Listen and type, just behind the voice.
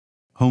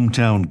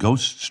Hometown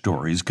Ghost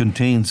Stories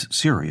contains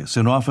serious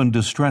and often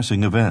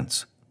distressing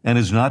events and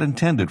is not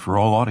intended for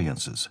all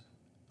audiences.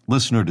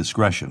 Listener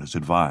discretion is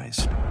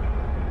advised.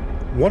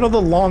 One of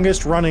the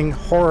longest-running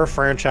horror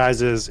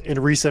franchises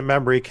in recent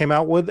memory came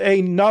out with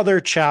another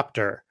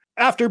chapter.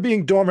 After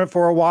being dormant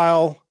for a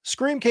while,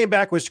 Scream came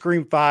back with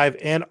Scream 5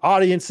 and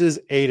audiences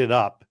ate it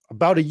up.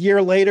 About a year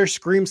later,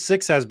 Scream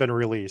 6 has been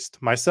released.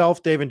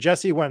 Myself, Dave, and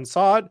Jesse went and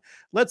saw it.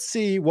 Let's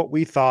see what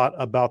we thought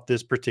about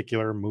this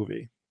particular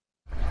movie.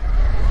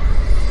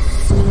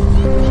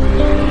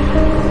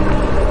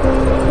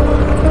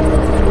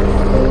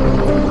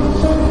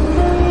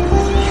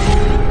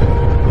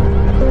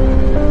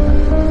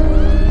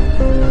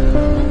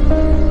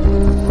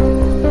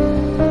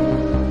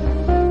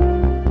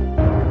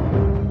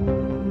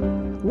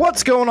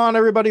 What's going on,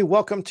 everybody?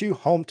 Welcome to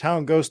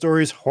Hometown Ghost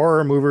Stories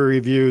horror movie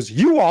reviews.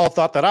 You all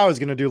thought that I was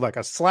going to do like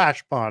a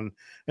slash pun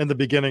in the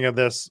beginning of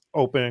this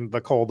open,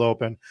 the cold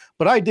open,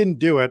 but I didn't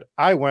do it.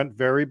 I went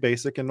very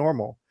basic and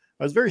normal.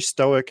 I was very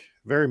stoic,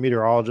 very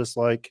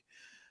meteorologist-like,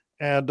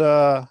 and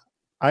I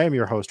am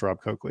your host,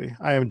 Rob Coakley.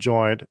 I am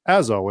joined,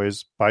 as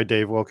always, by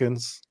Dave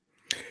Wilkins.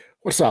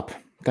 What's up?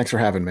 Thanks for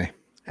having me.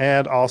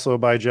 And also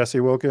by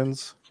Jesse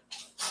Wilkins.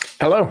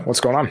 Hello. What's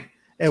going on?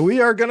 And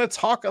we are going to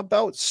talk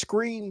about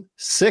Scream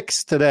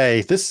 6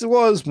 today. This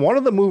was one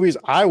of the movies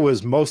I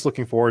was most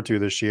looking forward to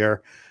this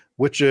year,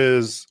 which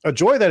is a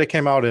joy that it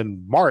came out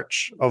in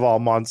March of all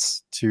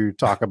months to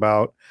talk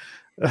about.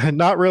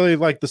 Not really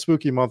like the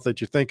spooky month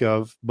that you think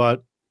of,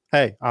 but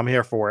hey, I'm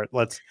here for it.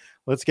 Let's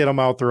get them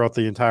out throughout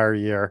the entire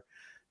year.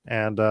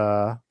 And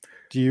Well,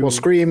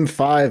 Scream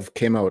 5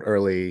 came out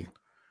early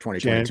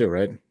 2022,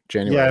 right?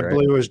 January. Yeah, I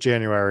believe it was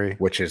January.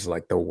 Which is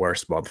like the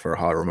worst month for a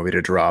horror movie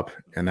to drop.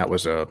 And that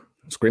was a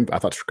Scream. I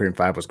thought Scream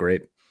 5 was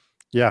great.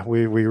 Yeah,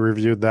 we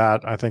reviewed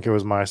that. I think it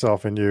was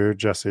myself and you.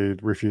 Jesse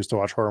refused to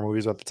watch horror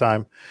movies at the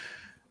time.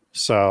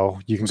 So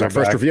you can go back.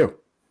 First review.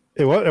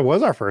 It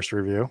was our first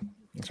review.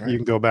 That's right. You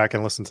can go back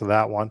and listen to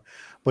that one.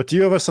 But do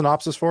you have a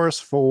synopsis for us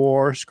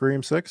for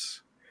Scream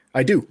 6?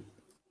 I do.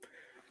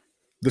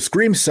 The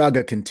Scream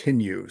saga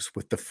continues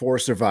with the 4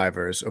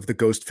 survivors of the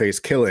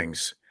Ghostface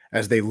killings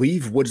as they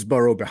leave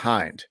Woodsboro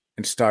behind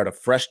and start a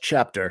fresh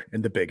chapter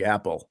in the Big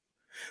Apple.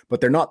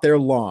 But they're not there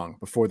long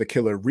before the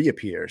killer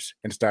reappears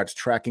and starts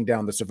tracking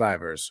down the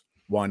survivors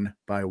one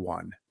by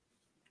one.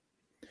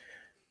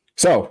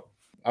 So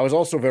I was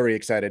also very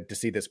excited to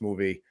see this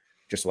movie,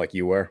 just like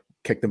you were.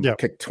 Kick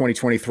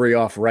 2023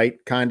 off right,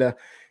 kind of.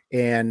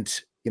 And,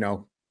 you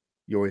know,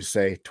 you always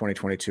say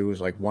 2022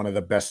 is like one of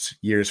the best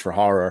years for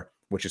horror,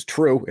 which is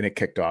true. And it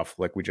kicked off,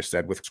 like we just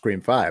said, with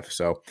Scream 5.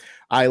 So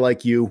I,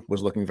 like you,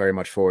 was looking very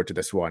much forward to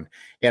this one.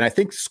 And I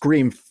think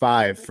Scream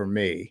 5 for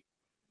me,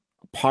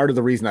 part of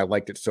the reason I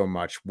liked it so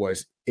much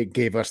was it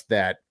gave us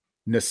that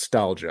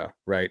nostalgia,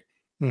 right?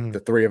 Mm-hmm. The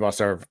three of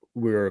us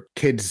we were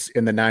kids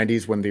in the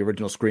 90s when the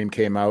original Scream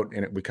came out.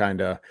 And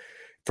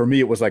for me,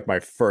 it was like my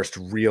first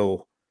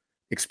real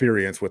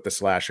experience with the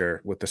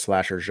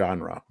slasher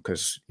genre,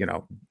 because, you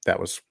know, that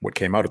was what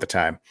came out at the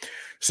time.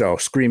 So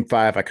Scream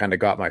 5, I kind of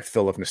got my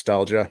fill of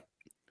nostalgia.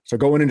 So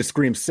going into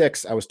Scream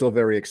 6, I was still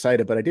very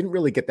excited, but I didn't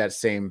really get that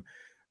same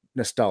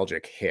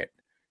nostalgic hit.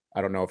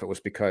 I don't know if it was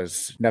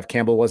because Neve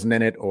Campbell wasn't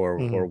in it or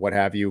what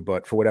have you,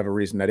 but for whatever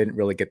reason, I didn't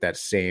really get that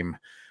same,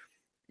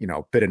 you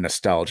know, bit of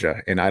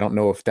nostalgia. And I don't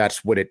know if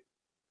that's what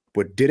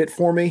did it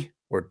for me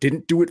or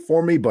didn't do it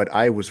for me, but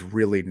I was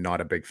really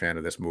not a big fan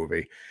of this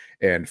movie,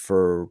 and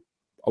for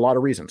a lot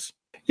of reasons.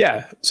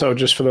 Yeah. So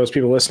just for those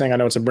people listening, I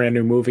know it's a brand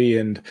new movie,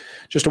 and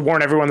just to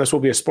warn everyone, this will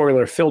be a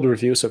spoiler-filled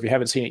review. So if you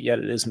haven't seen it yet,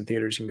 it is in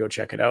theaters. You can go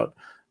check it out.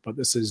 But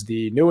this is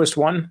the newest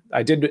one.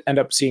 I did end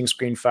up seeing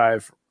Scream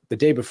 5 the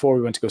day before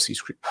we went to go see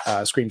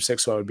Scream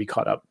 6, so I would be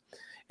caught up.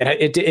 And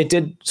it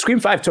did. Scream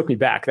 5 took me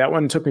back. That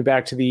one took me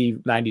back to the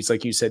 90s,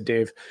 like you said,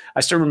 Dave. I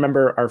still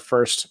remember our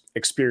first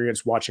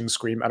experience watching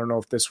Scream. I don't know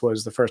if this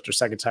was the first or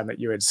second time that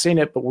you had seen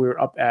it, but we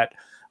were up at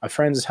a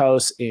friend's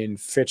house in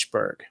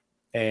Fitchburg,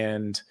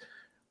 and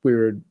we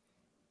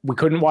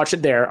couldn't watch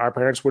it there. Our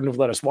parents wouldn't have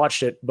let us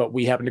watch it, but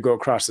we happened to go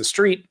across the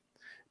street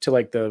to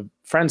like the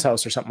friend's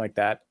house or something like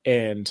that,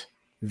 and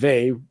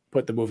they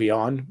put the movie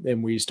on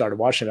and we started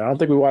watching it. I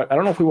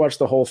don't know if we watched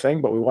the whole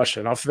thing, but we watched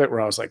enough of it where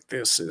I was like,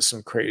 this is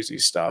some crazy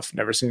stuff.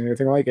 Never seen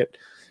anything like it.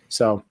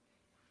 So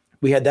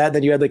we had that.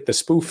 Then you had like the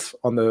spoof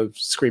on the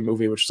Scream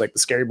movie, which is like the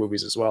scary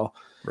movies as well.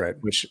 Right.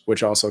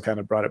 Which also kind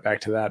of brought it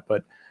back to that.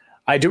 But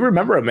I do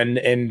remember them,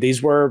 and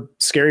these were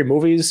scary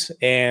movies,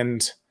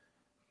 and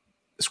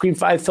Scream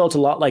 5 felt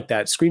a lot like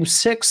that. Scream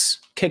 6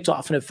 kicked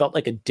off and it felt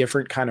like a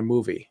different kind of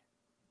movie.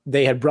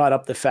 They had brought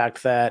up the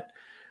fact that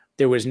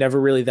there was never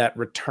really that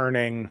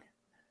returning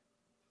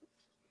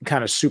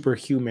kind of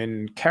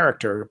superhuman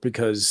character,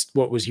 because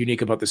what was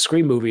unique about the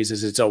Scream movies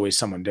is it's always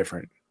someone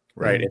different,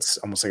 right? Mm-hmm. It's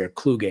almost like a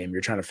clue game. You're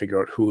trying to figure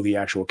out who the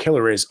actual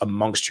killer is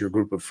amongst your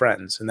group of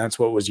friends. And that's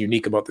what was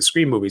unique about the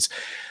Scream movies.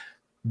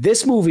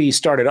 This movie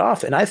started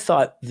off, and I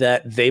thought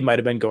that they might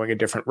have been going a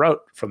different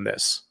route from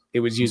this. It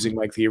was using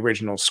like the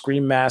original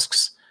Scream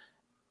masks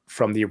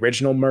from the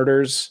original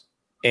murders,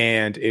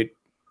 and it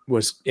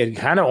was it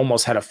kind of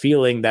almost had a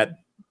feeling that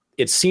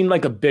it seemed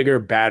like a bigger,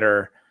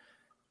 badder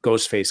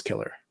Ghostface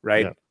killer,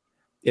 right? Yeah.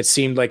 It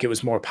seemed like it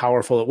was more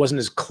powerful. It wasn't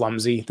as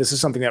clumsy. This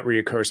is something that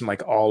reoccurs in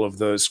like all of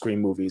those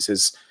Scream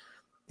movies.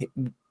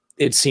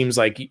 It seems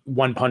like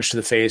one punch to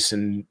the face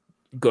and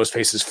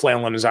Ghostface is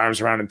flailing his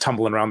arms around and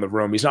tumbling around the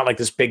room. He's not like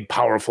this big,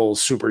 powerful,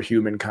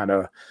 superhuman kind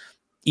of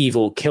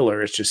evil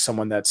killer. It's just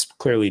someone that's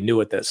clearly new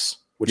at this.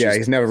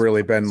 He's never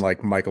really been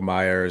like Michael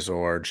Myers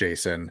or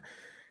Jason,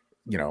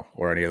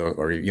 or any of those,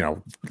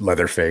 or,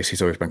 Leatherface.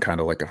 He's always been kind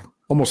of like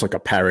almost like a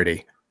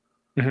parody,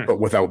 but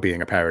without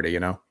being a parody,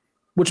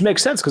 Which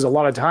makes sense because a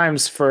lot of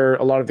times for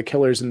a lot of the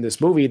killers in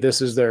this movie,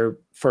 this is their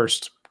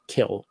first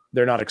kill.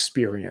 They're not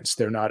experienced.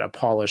 They're not a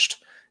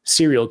polished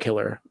serial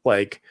killer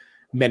like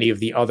many of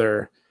the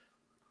other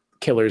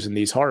killers in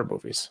these horror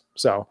movies.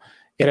 So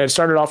it had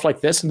started off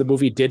like this, and the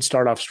movie did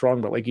start off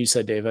strong. But like you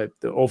said, Dave,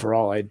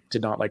 overall, I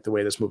did not like the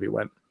way this movie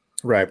went.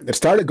 Right. It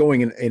started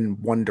going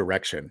in one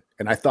direction,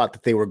 and I thought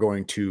that they were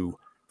going to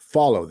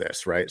follow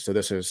this, right? So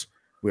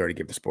we already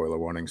gave the spoiler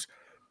warnings,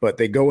 but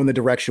they go in the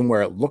direction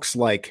where it looks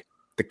like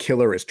the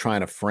killer is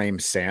trying to frame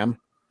Sam.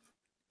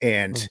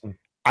 And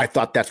I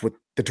thought that's what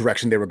the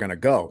direction they were going to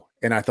go.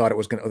 And I thought it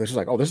was this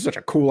is such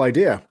a cool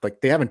idea.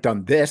 Like, they haven't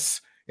done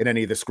this in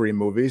any of the Scream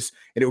movies,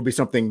 and it would be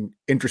something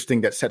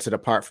interesting that sets it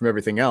apart from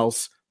everything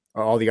else,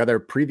 all the other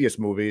previous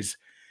movies.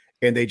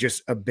 And they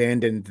just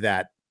abandoned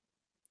that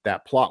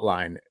plot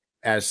line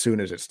as soon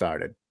as it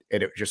started.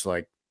 And it just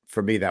like,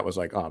 for me, that was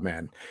like, oh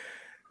man.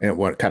 And it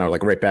went kind of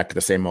like right back to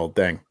the same old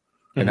thing.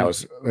 And that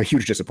was a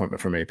huge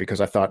disappointment for me,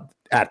 because I thought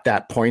at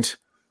that point,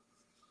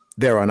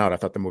 there on out, I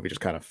thought the movie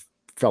just kind of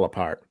fell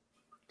apart.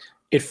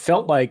 It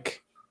felt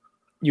like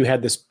you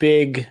had this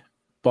big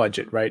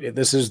budget, right?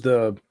 This is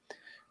the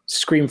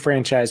Scream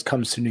franchise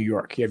comes to New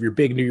York. You have your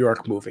big New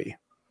York movie,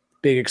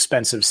 big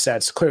expensive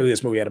sets. Clearly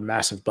this movie had a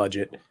massive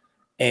budget,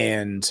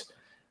 and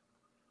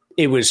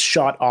it was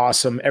shot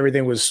awesome.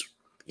 Everything was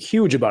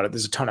huge about it.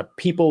 There's a ton of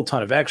people,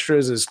 ton of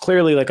extras. It's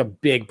clearly like a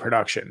big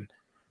production.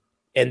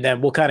 And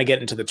then we'll kind of get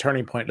into the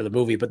turning point of the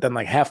movie, but then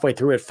like halfway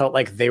through, it felt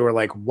like they were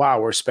like, wow,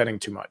 we're spending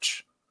too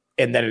much.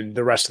 And then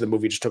the rest of the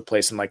movie just took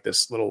place in like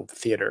this little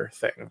theater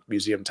thing,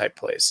 museum type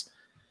place.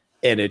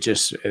 And it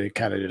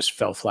kind of just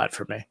fell flat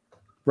for me.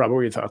 Rob, what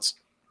were your thoughts?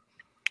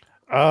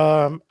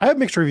 I have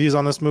mixed reviews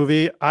on this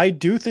movie. I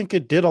do think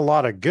it did a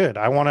lot of good.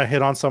 I want to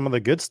hit on some of the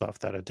good stuff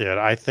that it did.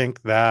 I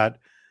think that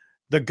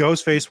the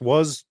Ghostface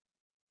was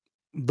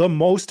the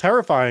most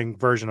terrifying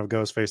version of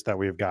Ghostface that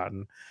we've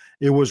gotten.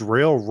 It was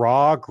real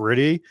raw,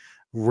 gritty,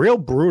 real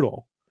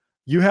brutal.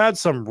 You had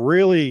some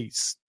really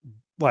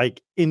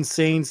like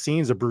insane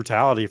scenes of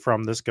brutality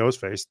from this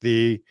Ghostface.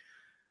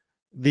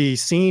 The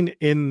scene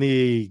in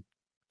the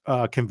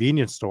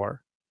convenience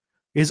store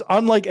is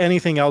unlike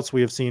anything else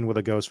we have seen with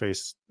a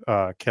Ghostface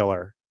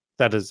killer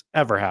that has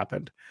ever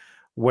happened,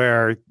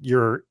 where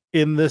you're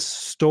in this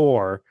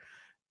store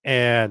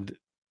and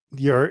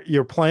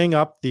you're playing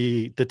up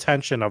the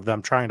tension of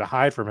them trying to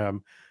hide from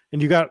him,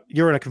 and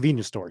you're in a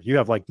convenience store. You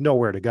have like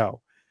nowhere to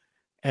go,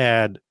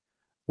 and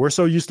we're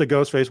so used to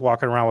Ghostface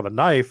walking around with a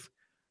knife.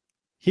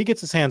 He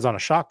gets his hands on a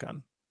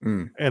shotgun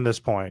in this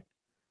point,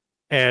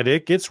 and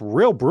it gets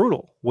real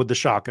brutal with the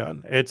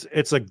shotgun.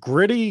 It's a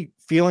gritty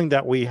feeling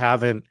that we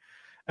haven't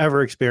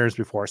ever experienced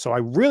before. So I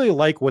really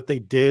like what they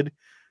did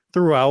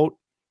throughout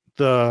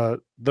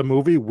the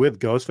movie with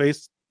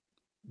Ghostface,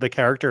 the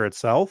character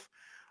itself.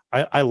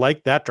 I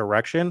like that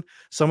direction.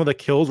 Some of the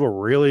kills were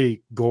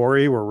really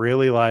gory, were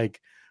really like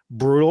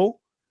brutal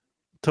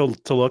to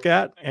look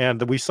at.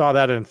 And we saw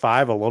that in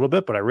 5 a little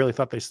bit, but I really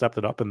thought they stepped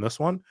it up in this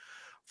one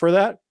for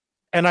that.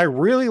 And I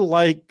really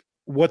like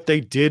what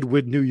they did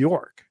with New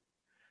York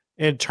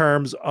in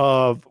terms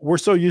of, we're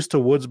so used to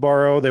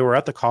Woodsboro. They were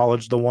at the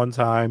college the one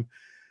time.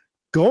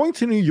 Going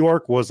to New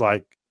York was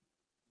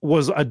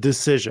a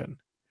decision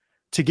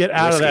to get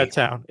out of that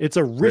town. It's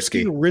a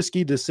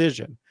risky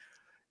decision.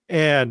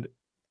 And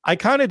I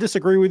kind of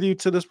disagree with you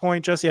to this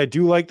point, Jesse. I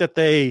do like that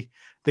they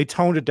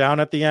toned it down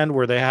at the end,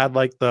 where they had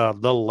like the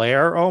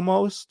lair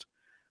almost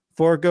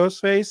for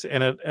Ghostface.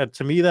 And it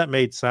to me, that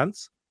made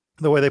sense,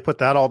 the way they put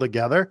that all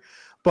together.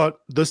 But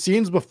the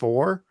scenes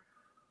before,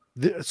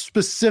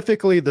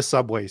 specifically the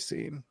subway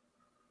scene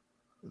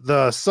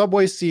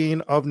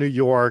of New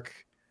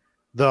York,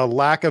 the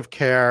lack of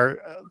care.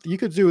 You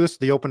could do this,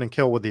 the open and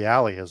kill with the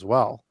alley as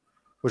well,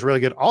 was really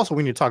good. Also,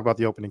 we need to talk about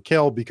the open and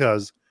kill,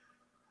 because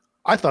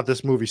I thought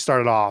this movie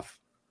started off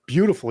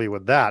beautifully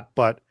with that.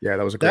 But yeah,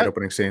 that was a great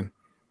opening scene.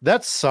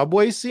 That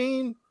subway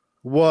scene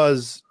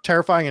was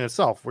terrifying in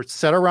itself. We're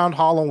set around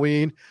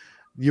Halloween.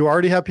 You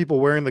already have people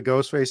wearing the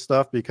Ghostface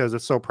stuff because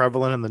it's so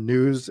prevalent in the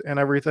news and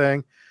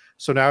everything.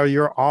 So now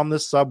you're on the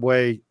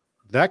subway.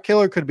 That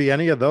killer could be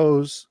any of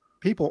those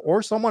people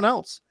or someone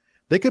else.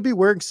 They could be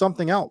wearing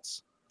something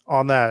else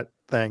on that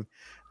thing.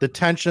 The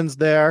tension's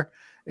there.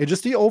 And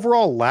just the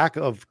overall lack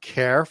of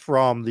care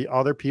from the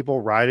other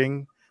people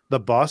riding the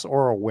bus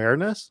or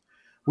awareness.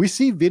 We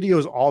see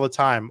videos all the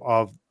time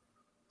of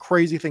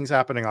crazy things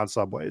happening on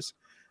subways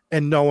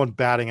and no one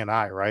batting an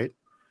eye, right?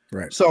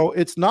 Right. So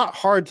it's not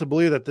hard to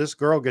believe that this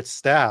girl gets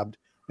stabbed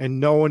and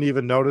no one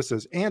even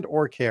notices and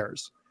or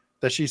cares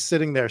that she's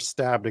sitting there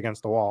stabbed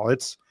against the wall.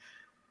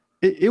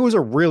 It was a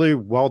really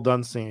well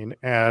done scene.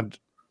 And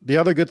the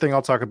other good thing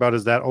I'll talk about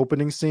is that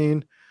opening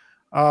scene.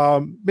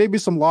 Maybe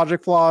some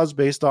logic flaws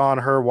based on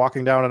her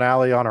walking down an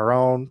alley on her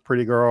own.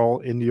 Pretty girl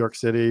in New York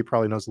City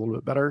probably knows a little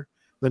bit better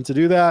than to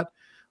do that.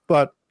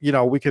 But,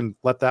 we can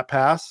let that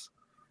pass.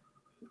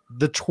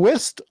 The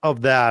twist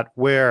of that,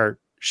 where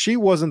she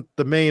wasn't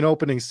the main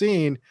opening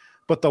scene,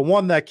 but the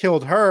one that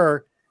killed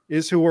her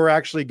is who we're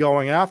actually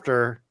going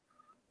after,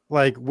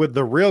 like with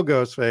the real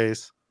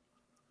Ghostface.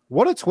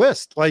 What a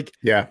twist. Like,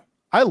 yeah,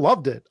 I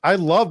loved it. I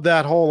loved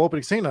that whole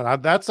opening scene.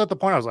 And that's at the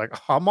point I was like,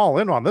 I'm all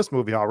in on this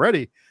movie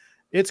already.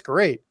 It's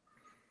great.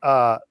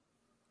 It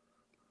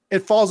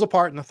falls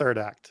apart in the third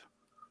act.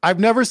 I've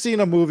never seen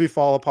a movie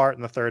fall apart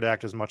in the third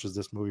act as much as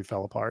this movie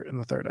fell apart in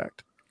the third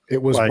act.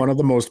 It was one of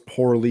the most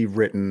poorly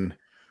written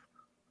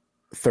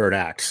third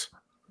acts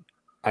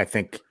I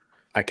think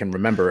I can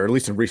remember, or at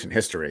least in recent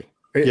history,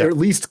 or at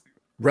least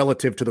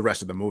relative to the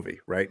rest of the movie,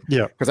 right?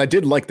 Yeah. Because I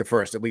did like the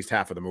first, at least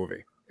half of the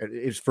movie.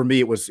 For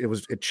me,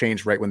 it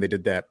changed right when they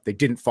did that. They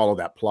didn't follow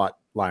that plot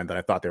line that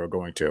I thought they were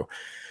going to.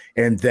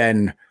 And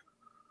then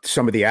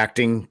some of the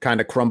acting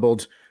kind of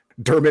crumbled.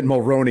 Dermot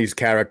Mulroney's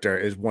character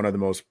is one of the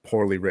most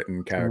poorly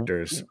written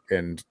characters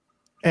and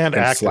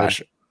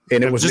acted.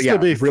 And it was just to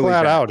be really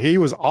flat out, he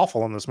was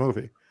awful in this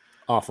movie.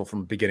 Awful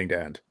from beginning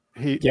to end.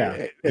 He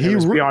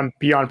was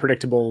beyond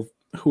predictable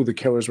who the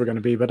killers were going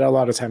to be, but a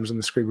lot of times in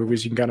the Scream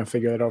movies, you can kind of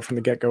figure it out from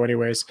the get-go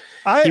anyways.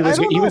 I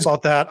don't know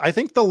about that. I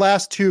think the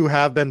last two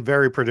have been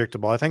very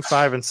predictable. I think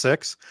 5 and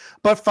 6,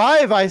 but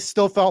 5, I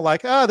still felt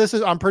like,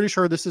 I'm pretty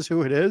sure this is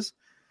who it is.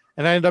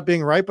 And I ended up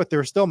being right, but there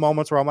were still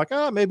moments where I'm like,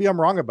 maybe I'm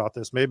wrong about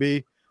this.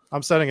 Maybe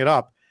I'm setting it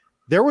up.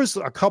 There was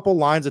a couple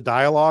lines of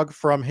dialogue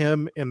from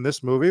him in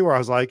this movie where I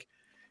was like,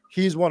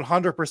 he's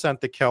 100%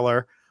 the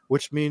killer,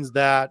 which means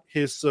that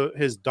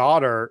his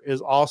daughter is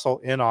also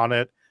in on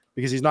it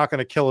because he's not going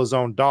to kill his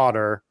own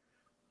daughter.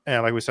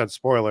 And like we said,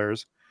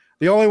 spoilers.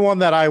 The only one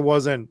that I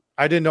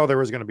didn't know there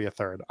was going to be a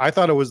third. I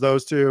thought it was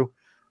those two,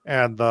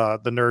 and the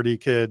nerdy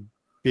kid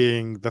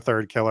being the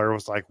third killer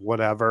was like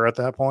whatever at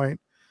that point.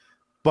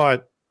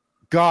 But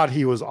God,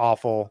 he was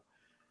awful.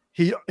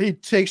 He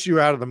takes you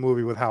out of the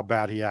movie with how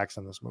bad he acts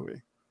in this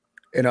movie.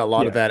 And a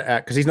lot of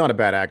that because he's not a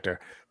bad actor,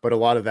 but a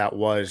lot of that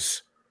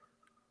was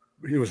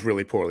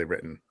really poorly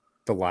written.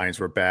 The lines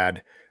were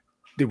bad.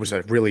 It was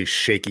a really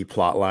shaky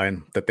plot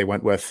line that they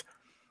went with.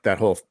 The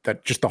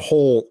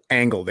whole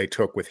angle they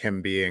took with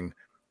him being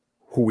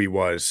who he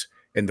was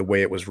and the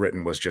way it was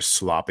written was just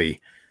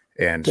sloppy.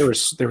 And there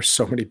were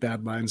so many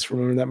bad lines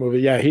from him in that movie.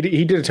 Yeah, he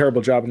did a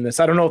terrible job in this.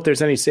 I don't know if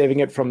there's any saving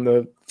it from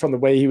the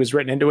way he was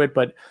written into it,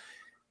 but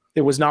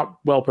it was not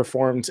well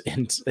performed.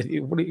 And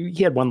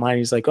he had one line.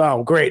 He's like,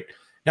 "Oh, great!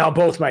 Now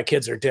both my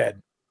kids are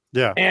dead."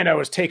 Yeah, and I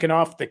was taken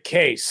off the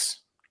case.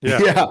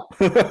 Yeah.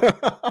 Who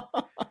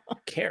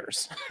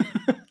cares?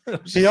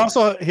 He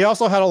also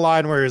had a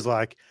line where he's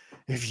like,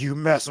 "If you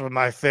mess with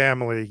my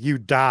family, you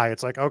die."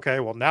 It's like, okay,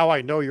 well now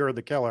I know you're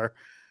the killer.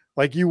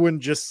 Like you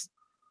wouldn't just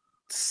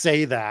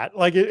say that.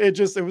 Like it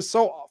was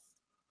so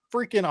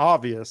freaking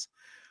obvious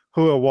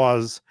who it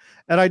was.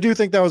 And I do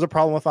think that was a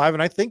problem with 5.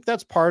 And I think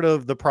that's part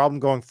of the problem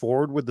going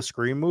forward with the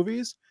Scream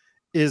movies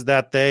is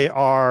that they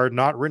are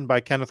not written by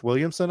Kenneth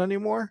Williamson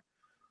anymore.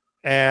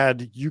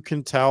 And you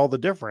can tell the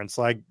difference.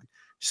 Like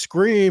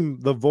Scream,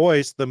 the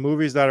voice, the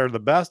movies that are the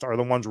best are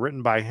the ones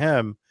written by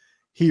him.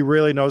 He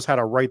really knows how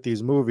to write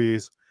these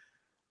movies.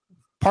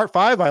 Part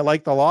 5, I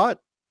liked a lot,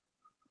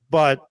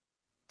 but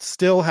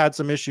still had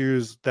some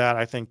issues that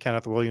I think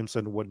Kenneth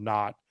Williamson would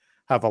not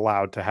have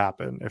allowed to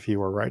happen if he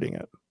were writing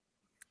it.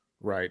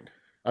 Right.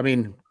 I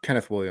mean,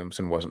 Kenneth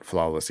Williamson wasn't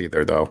flawless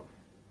either, though.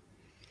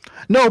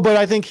 No, but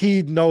I think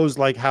he knows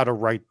like how to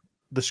write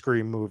the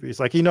Scream movies.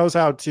 Like he knows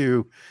how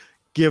to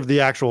give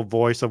the actual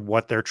voice of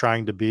what they're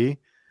trying to be.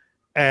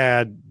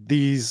 And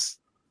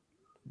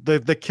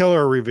the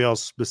killer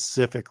reveals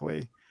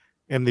specifically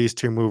in these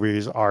two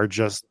movies are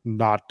just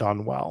not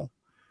done well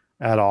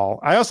at all.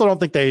 I also don't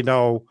think they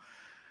know,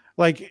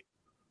 like,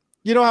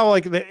 you know how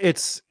like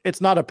it's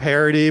not a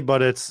parody,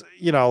 but it's,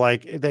 you know,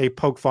 like they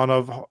poke fun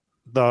of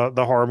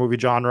the horror movie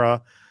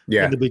genre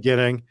in the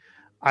beginning.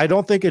 I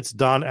don't think it's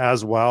done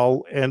as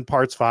well in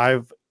parts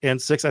 5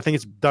 and 6. I think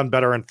it's done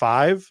better in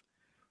 5,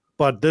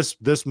 but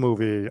this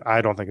movie,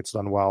 I don't think it's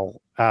done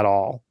well at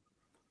all.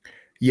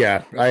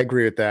 Yeah, I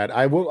agree with that.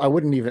 I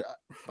wouldn't even,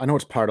 I know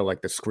it's part of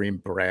like the Scream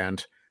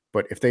brand,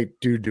 but if they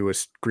do a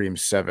Scream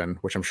 7,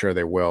 which I'm sure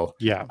they will,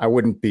 I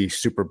wouldn't be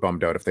super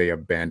bummed out if they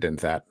abandoned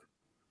that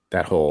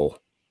whole.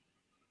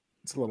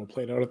 It's a little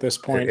played out at this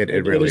point.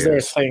 It really is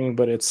their thing,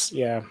 but it's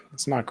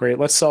not great.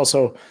 Let's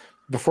also,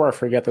 before I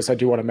forget this, I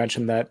do want to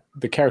mention that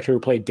the character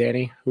who played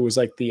Danny, who was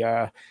like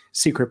the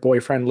secret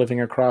boyfriend living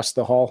across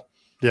the hall.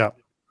 Yeah.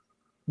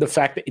 The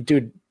fact that,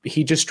 dude,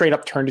 he just straight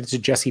up turned into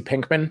Jesse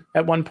Pinkman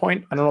at one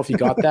point. I don't know if you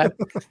got that.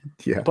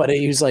 Yeah. But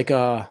he was like,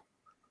 there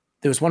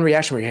was one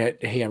reaction where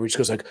he just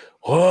goes like,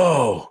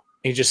 "Whoa,"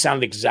 he just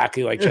sounded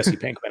exactly like Jesse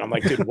Pinkman. I'm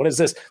like, dude, what is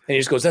this? And he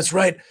just goes, "That's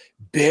right,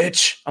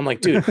 bitch." I'm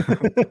like, dude,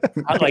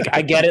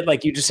 I get it.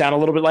 Like, you just sound a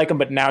little bit like him,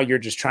 but now you're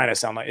just trying to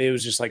sound like, it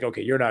was just like,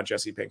 okay, you're not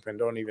Jesse Pinkman.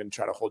 Don't even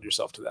try to hold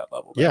yourself to that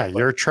level. Yeah,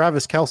 you're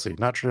Travis Kelce,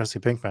 not Jesse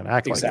Pinkman.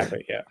 Act exactly.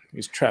 Like Yeah,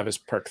 he's Travis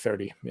Perk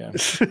 30. Yeah.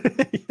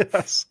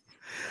 Yes.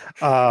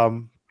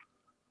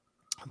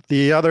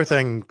 The other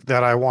thing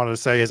that I wanted to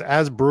say is,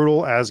 as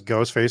brutal as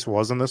Ghostface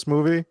was in this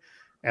movie,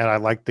 and I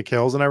liked the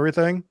kills and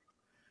everything,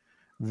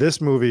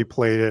 this movie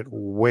played it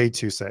way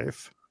too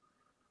safe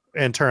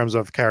in terms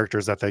of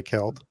characters that they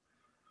killed.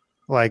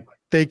 Like,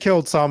 they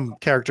killed some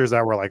characters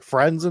that were like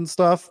friends and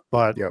stuff,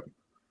 but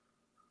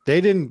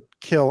they didn't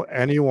kill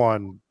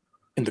anyone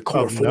in the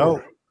core four.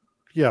 No,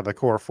 yeah, the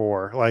core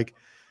four, like,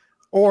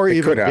 or they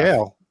even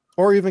Gale,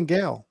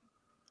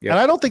 Yeah. And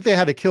I don't think they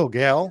had to kill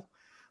Gale,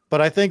 but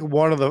I think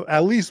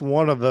at least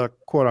one of the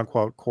quote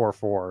unquote core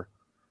four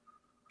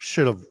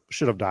should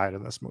have died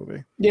in this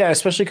movie. Yeah,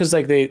 especially because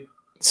like they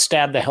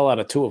stabbed the hell out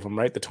of two of them,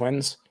 right? The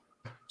twins.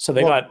 So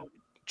they got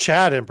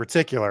Chad in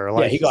particular.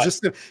 Like, he's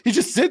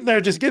just sitting there,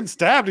 just getting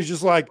stabbed. He's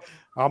just like,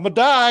 I'm gonna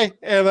die,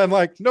 and then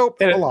like,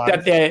 nope, alive.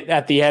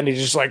 At the end,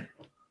 he's just like,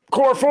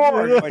 core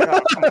four. Like,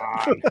 oh, come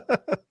on.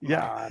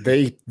 Yeah,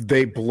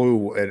 they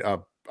blew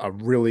a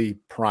really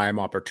prime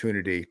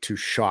opportunity to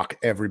shock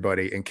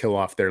everybody and kill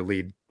off their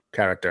lead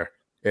character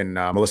in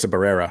Melissa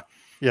Barrera.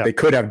 Yeah, they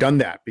could have done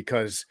that,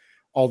 because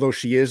although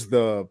she is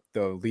the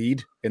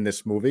lead in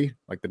this movie,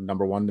 like the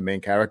number one, the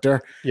main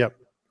character,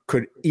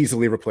 could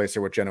easily replace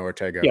her with Jenna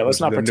Ortega. Yeah, let's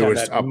not pretend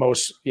that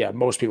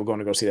most people going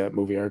to go see that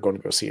movie are going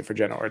to go see it for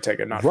Jenna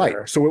Ortega, not for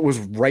her. So it was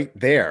right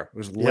there. It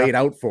was laid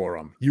out for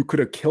them. You could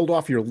have killed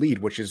off your lead,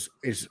 which is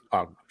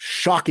a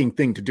shocking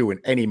thing to do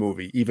in any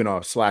movie, even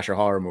a slasher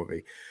horror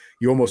movie.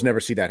 You almost never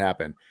see that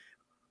happen.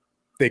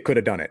 They could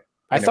have done it.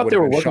 I thought they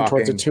were working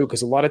towards it too,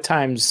 because a lot of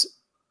times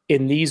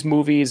in these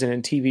movies and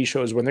in TV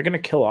shows, when they're going to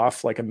kill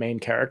off like a main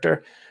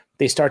character,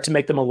 they start to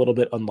make them a little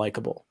bit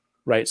unlikable,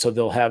 right? So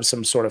they'll have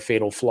some sort of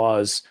fatal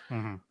flaws.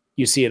 Mm-hmm.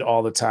 You see it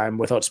all the time.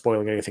 Without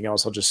spoiling anything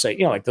else, I'll just say,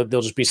 like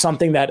there'll just be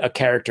something that a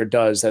character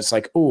does that's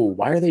like, oh,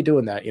 why are they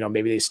doing that?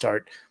 Maybe they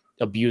start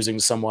abusing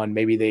someone.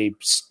 Maybe they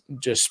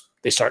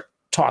start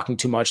talking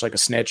too much, like a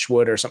snitch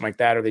would, or something like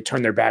that, or they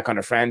turn their back on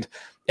a friend,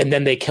 and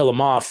then they kill them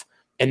off.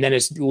 And then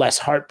it's less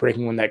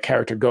heartbreaking when that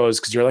character goes,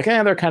 because you're like,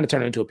 they're kind of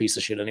turning into a piece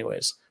of shit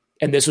anyways.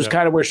 And this was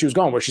kind of where she was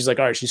going, where she's like,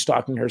 all right, she's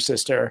stalking her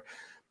sister.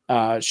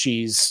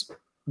 She's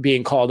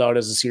being called out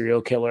as a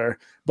serial killer.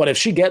 But if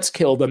she gets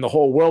killed, then the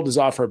whole world is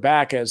off her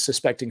back as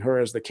suspecting her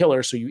as the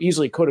killer. So you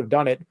easily could have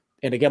done it.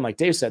 And again, like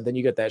Dave said, then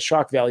you get that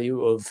shock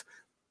value of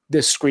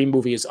this Scream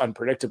movie is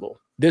unpredictable.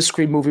 This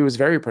Scream movie was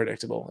very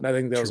predictable. And I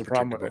think there was a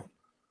problem with it.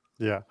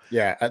 Yeah.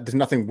 Yeah. There's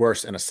nothing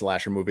worse in a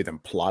slasher movie than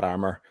plot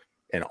armor.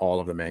 And all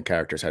of the main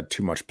characters had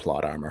too much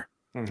plot armor.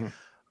 Mm-hmm.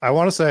 I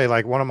want to say,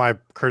 like, one of my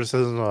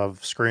criticisms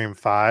of Scream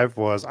 5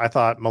 was I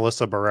thought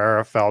Melissa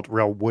Barrera felt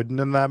real wooden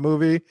in that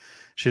movie.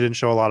 She didn't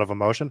show a lot of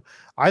emotion.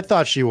 I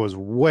thought she was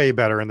way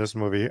better in this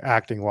movie,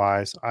 acting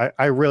wise.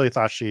 I really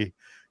thought she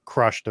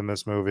crushed in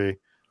this movie.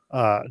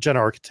 Jenna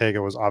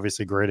Ortega was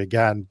obviously great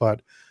again,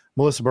 but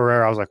Melissa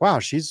Barrera, I was like, wow,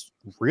 she's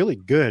really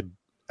good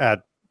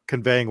at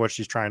conveying what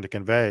she's trying to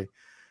convey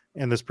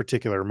in this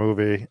particular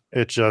movie.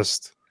 It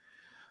just,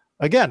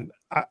 again,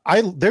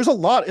 there's a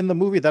lot in the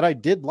movie that I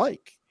did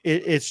like.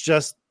 It's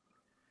just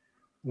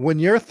when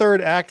your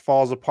third act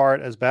falls apart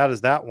as bad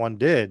as that one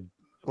did,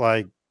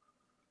 like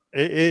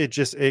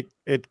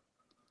it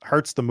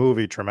hurts the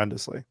movie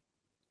tremendously.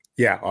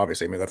 Yeah,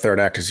 obviously. I mean, the third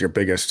act is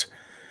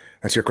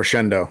that's your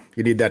crescendo.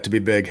 You need that to be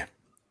big.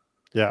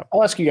 Yeah.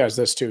 I'll ask you guys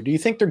this too. Do you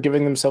think they're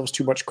giving themselves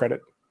too much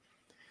credit?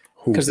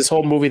 Because this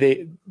whole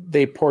movie,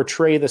 they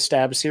portray the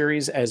Stab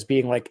series as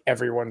being like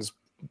everyone's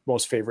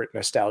most favorite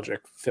nostalgic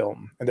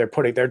film, and they're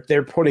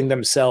putting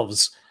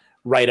themselves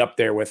right up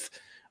there with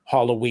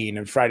Halloween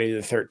and Friday the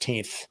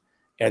 13th,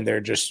 and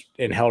they're just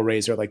in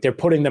Hellraiser. Like, they're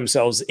putting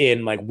themselves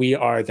in, like, we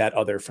are that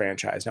other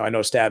franchise. Now, I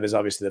know Stab is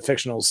obviously the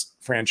fictional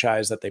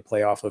franchise that they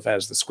play off of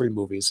as the Scream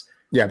movies.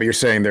 Yeah, but you're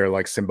saying they're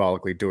like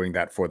symbolically doing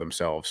that for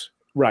themselves.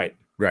 Right.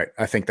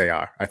 I think they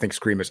are. I think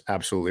Scream is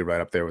absolutely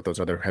right up there with those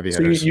other heavy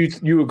hitters. So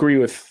you agree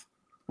with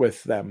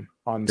them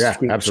on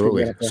Scream? Yeah,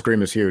 absolutely.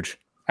 Scream is huge.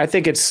 I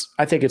think it's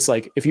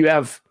like, if you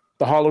have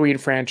the Halloween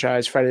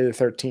franchise, Friday the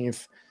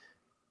 13th,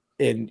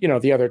 and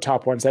the other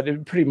top ones that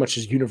it pretty much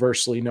is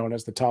universally known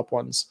as the top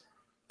ones.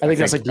 I think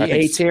that's like the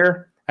A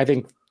tier. I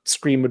think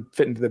Scream would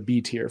fit into the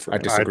B tier for me. I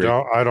disagree.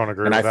 I don't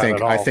agree with that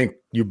at all. I think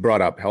you brought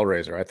up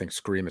Hellraiser. I think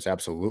Scream is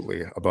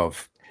absolutely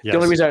above. Yes. The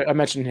only reason I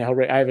mentioned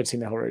Hellraiser, I haven't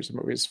seen the Hellraiser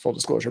movies, full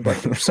disclosure,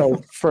 but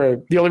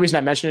the only reason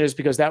I mentioned it is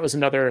because that was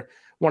another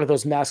one of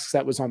those masks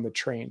that was on the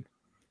train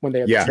when they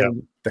had the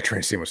train. The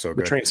train scene was so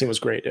good. The train scene was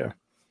great. Yeah.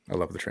 I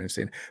love the train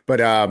scene, but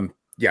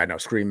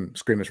Scream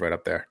is right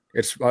up there.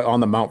 It's on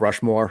the Mount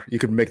Rushmore. You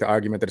could make the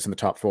argument that it's in the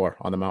top 4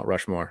 on the Mount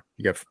Rushmore.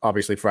 You have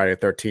obviously Friday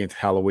the 13th,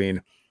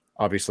 Halloween,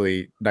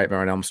 obviously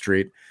Nightmare on Elm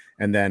Street.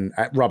 And then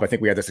Rob, I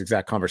think we had this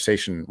exact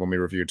conversation when we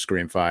reviewed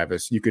Scream 5,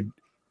 is you could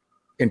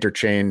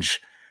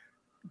interchange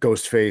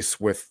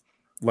Ghostface with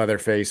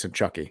Leatherface, and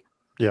Chucky.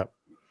 Yeah.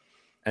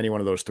 Any one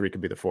of those three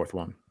could be the fourth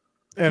one.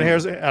 And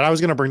I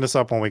was going to bring this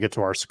up when we get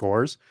to our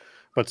scores,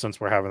 but since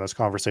we're having this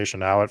conversation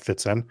now, it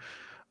fits in.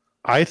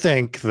 I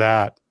think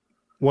that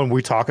when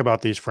we talk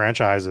about these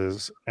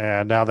franchises,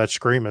 and now that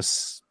Scream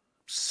is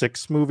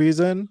 6 movies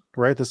in,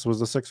 right? This was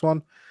the 6th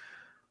one.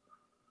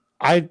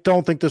 I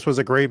don't think this was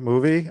a great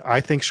movie.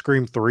 I think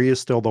Scream 3 is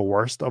still the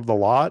worst of the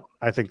lot.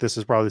 I think this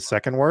is probably the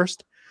second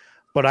worst.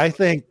 But I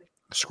think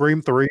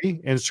Scream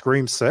 3 and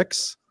Scream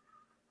 6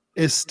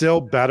 is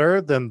still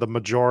better than the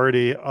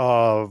majority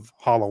of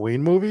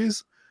Halloween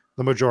movies,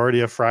 the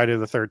majority of Friday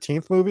the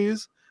 13th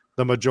movies,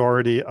 the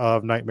majority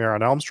of Nightmare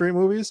on Elm Street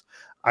movies.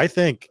 I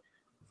think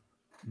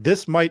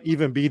this might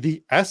even be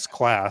the S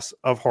class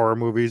of horror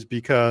movies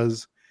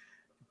because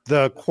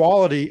the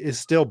quality is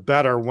still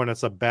better when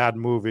it's a bad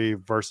movie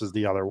versus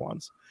the other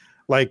ones.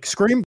 Like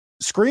Scream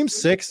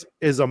 6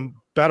 is a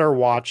better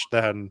watch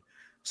than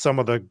some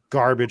of the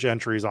garbage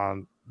entries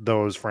on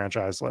those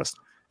franchise lists.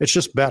 It's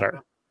just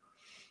better.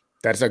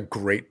 That's a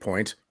great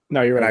point.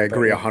 No, you're right. And I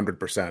agree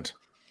 100%.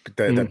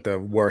 That the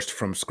worst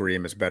from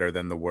Scream is better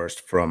than the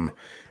worst from.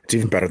 It's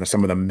even better than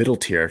some of the middle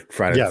tier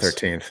Friday the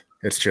 13th.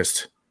 It's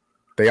just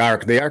they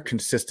are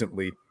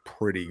consistently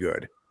pretty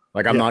good.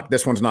 Like I'm not.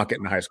 This one's not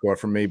getting a high score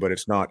from me, but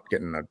it's not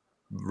getting a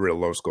real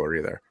low score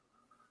either.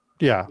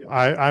 Yeah,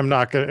 I'm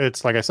not gonna.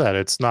 It's like I said,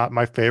 it's not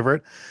my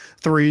favorite.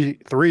 Three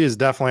is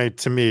definitely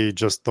to me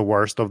just the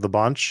worst of the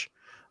bunch.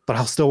 But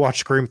I'll still watch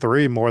Scream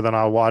 3 more than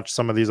I'll watch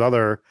some of these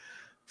other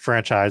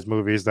franchise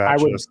movies that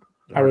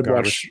I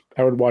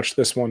would watch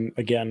this one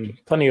again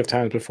plenty of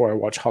times before I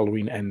watch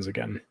Halloween Ends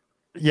again.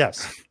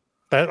 Yes.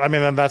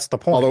 That's the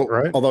point,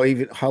 right? Although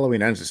even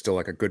Halloween Ends is still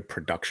like a good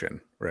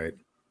production, right?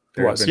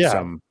 There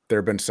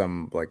have been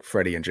some like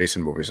Freddy and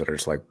Jason movies that are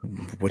just like,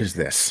 what is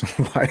this?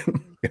 Why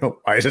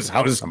is this?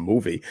 How is this a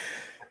movie?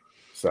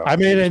 So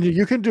and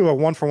you can do a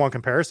 1-for-1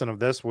 comparison of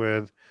this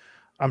with,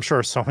 I'm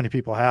sure so many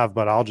people have,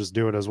 but I'll just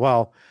do it as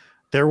well.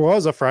 There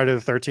was a Friday the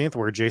 13th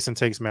where Jason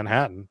Takes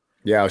Manhattan.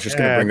 Yeah, I was just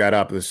going to bring that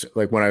up. It's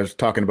like when I was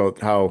talking about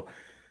how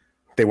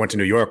they went to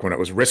New York when it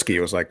was risky.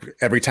 It was like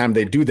every time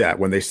they do that,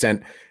 when they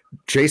sent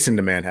Jason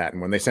to Manhattan,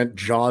 when they sent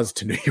Jaws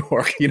to New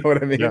York, you know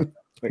what I mean? Yeah.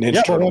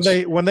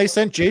 But when they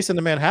sent Jason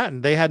to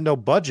Manhattan, they had no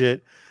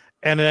budget,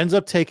 and it ends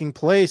up taking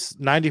place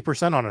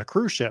 90% on a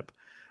cruise ship.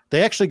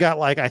 They actually got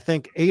I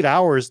think 8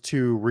 hours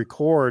to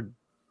record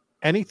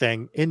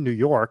anything in New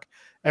York.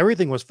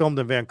 Everything was filmed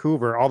in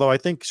Vancouver, although I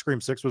think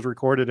Scream 6 was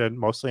recorded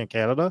mostly in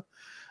Canada.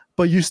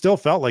 But you still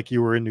felt like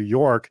you were in New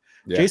York.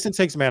 Yeah. Jason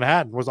Takes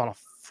Manhattan was on a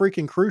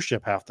freaking cruise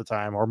ship half the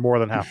time, or more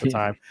than half the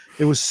time.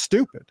 It was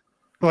stupid.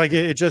 Like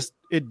they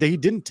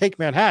didn't take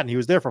Manhattan. He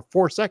was there for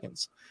 4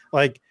 seconds.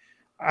 Like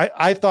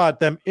I thought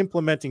them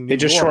implementing New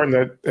York,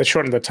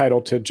 shortened the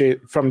title to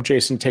from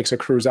Jason Takes a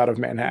Cruise Out of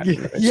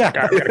Manhattan. Yeah, I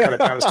gotta cut it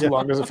down. It's too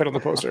long. Doesn't fit on the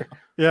poster.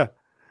 Yeah.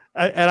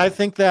 And I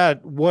think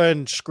that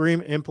when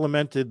Scream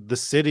implemented the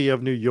city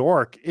of New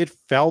York, it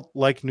felt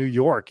like New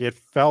York. It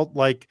felt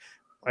like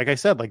I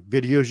said, like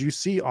videos you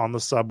see on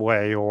the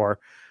subway or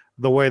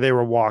the way they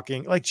were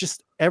walking, like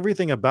just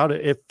everything about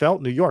it. It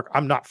felt New York.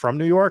 I'm not from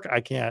New York.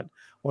 I can't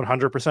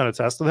 100%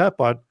 attest to that,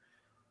 but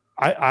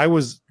I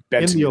was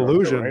in the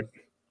illusion. Right?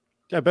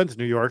 I've been to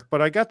New York,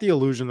 but I got the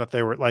illusion that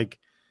they were like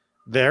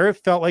there. It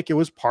felt like it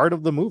was part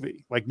of the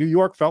movie. Like New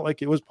York felt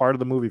like it was part of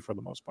the movie for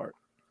the most part.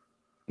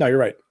 No, you're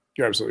right.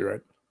 You're absolutely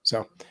right.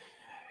 So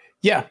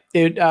yeah,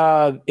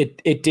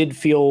 it did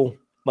feel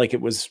like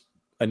it was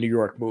a New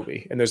York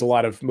movie. And there's a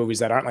lot of movies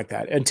that aren't like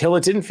that until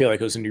it didn't feel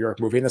like it was a New York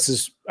movie. And this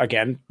is,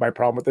 again, my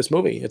problem with this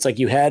movie. It's like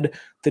you had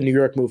the New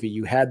York movie,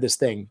 you had this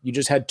thing, you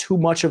just had too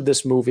much of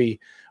this movie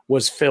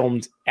was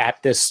filmed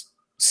at this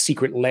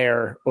secret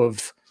lair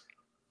of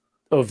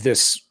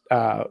this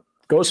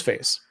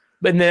Ghostface.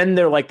 And then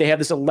they have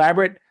this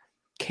elaborate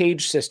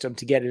cage system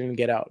to get in and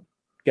get out.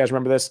 You guys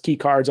remember this? Key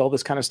cards, all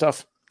this kind of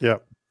stuff. Yeah.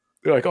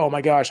 You're like, oh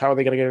my gosh, how are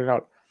they going to get it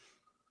out?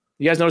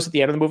 You guys notice at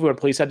the end of the movie when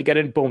police had to get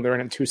in, boom, they're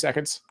in 2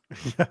 seconds.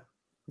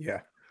 Yeah.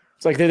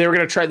 It's like they were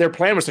going to try. Their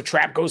plan was to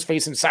trap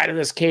Ghostface inside of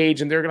this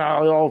cage, and they're going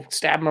to all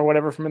stab him or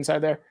whatever from inside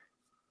there.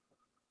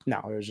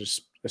 No, it was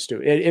just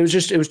stupid. It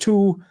was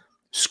too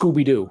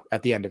Scooby Doo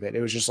at the end of it.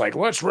 It was just like,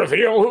 let's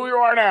reveal who you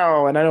are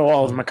now. And I know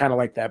all of them are kind of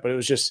like that, but it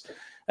was just,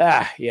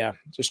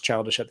 just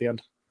childish at the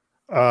end.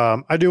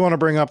 I do want to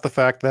bring up the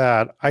fact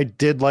that I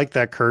did like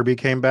that Kirby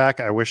came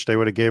back. I wish they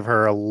would have gave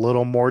her a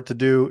little more to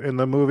do in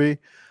the movie.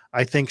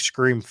 I think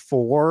Scream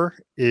 4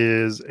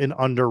 is an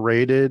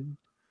underrated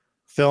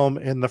film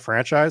in the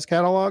franchise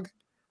catalog.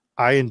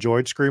 I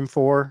enjoyed Scream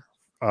 4.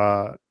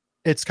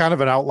 It's kind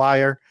of an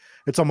outlier.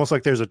 It's almost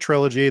like there's a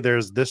trilogy.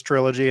 There's this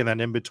trilogy, and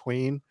then in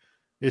between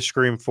is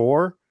Scream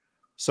 4.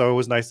 So it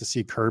was nice to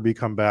see Kirby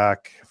come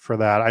back for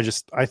that.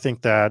 I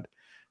think that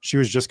she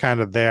was just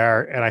kind of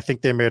there, and I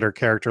think they made her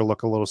character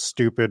look a little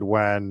stupid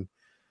when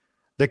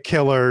the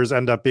killers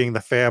end up being the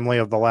family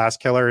of the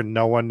last killer, and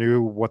no one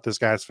knew what this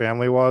guy's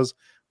family was.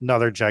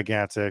 Another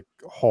gigantic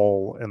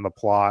hole in the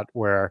plot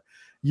where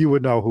you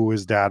would know who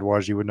his dad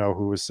was, you would know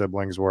who his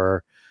siblings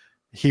were.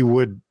 He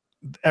would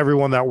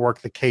everyone that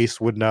worked the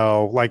case would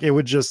know. Like that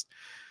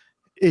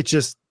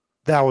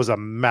was a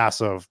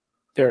massive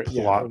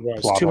plot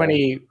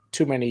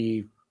too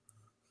many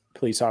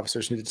police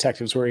officers and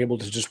detectives were able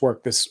to just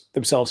work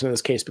themselves into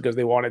this case because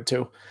they wanted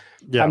to.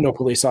 Yeah. I'm no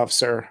police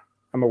officer.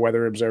 I'm a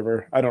weather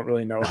observer. I don't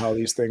really know how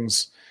these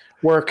things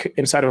work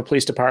inside of a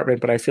police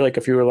department, but I feel like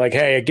if you were like,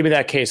 hey, give me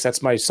that case,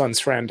 that's my son's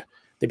friend,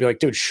 they'd be like,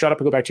 dude, shut up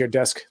and go back to your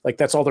desk. Like,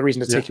 that's all the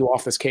reason to take you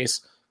off this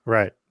case.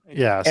 Right.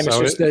 Yeah. And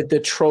so it's just the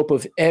trope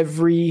of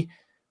every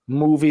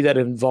movie that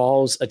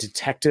involves a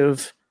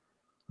detective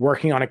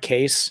working on a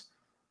case.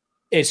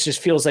 It just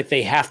feels like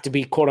they have to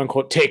be, quote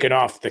unquote, taken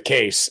off the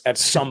case at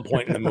some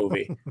point in the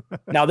movie.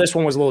 Now, this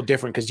one was a little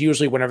different because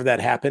usually whenever that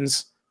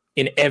happens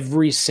in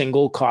every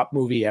single cop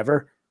movie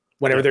ever,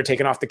 whenever they're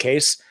taken off the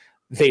case,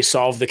 they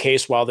solve the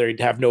case while they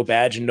have no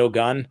badge and no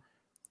gun.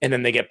 And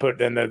then they get put,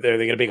 then they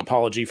get a big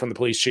apology from the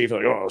police chief.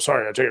 Like, oh,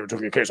 sorry, I took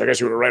your case. I guess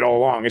you were right all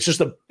along. It's just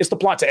the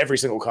plot to every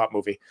single cop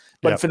movie.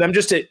 But for them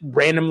just to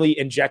randomly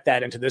inject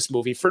that into this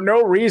movie for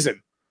no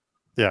reason.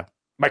 Yeah.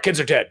 My kids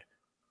are dead.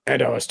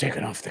 And I was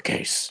taken off the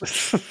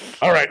case.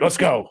 All right, let's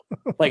go.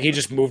 Like, he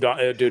just moved on.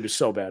 Dude, is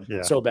so bad.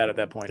 Yeah. So bad at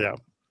that point. Yeah.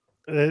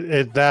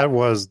 It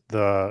was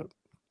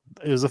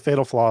a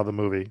fatal flaw of the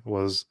movie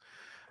was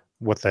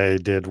what they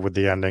did with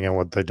the ending and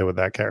what they did with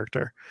that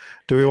character.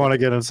 Do we want to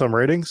get in some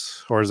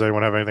ratings, or does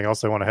anyone have anything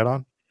else they want to hit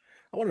on?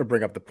 I wanted to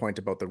bring up the point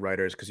about the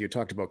writers because you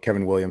talked about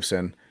Kevin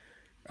Williamson,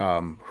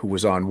 who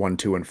was on 1,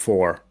 2, and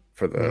 4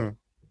 for the,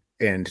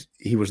 and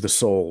he was the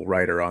sole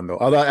writer on the.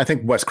 Although I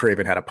think Wes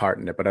Craven had a part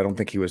in it, but I don't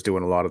think he was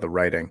doing a lot of the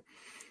writing.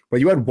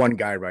 But you had one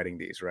guy writing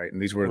these, right? And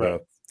these were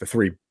the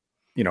three,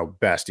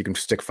 best. You can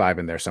stick 5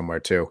 in there somewhere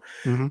too.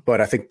 Mm-hmm. But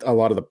I think a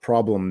lot of the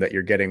problem that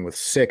you're getting with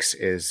 6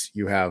 is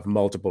you have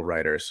multiple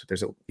writers.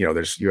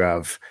 You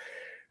have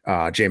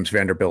James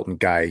Vanderbilt and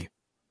Guy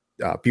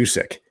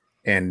Busick,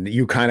 and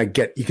you kind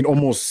of you can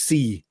almost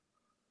see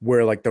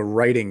where like the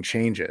writing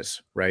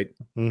changes, right?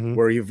 Mm-hmm.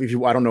 Where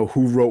I don't know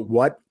who wrote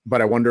what,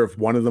 but I wonder if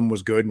one of them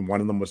was good and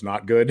one of them was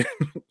not good,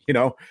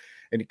 and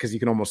because you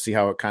can almost see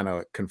how it kind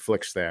of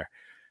conflicts there.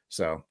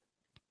 So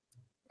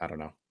I don't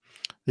know.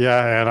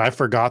 Yeah, and I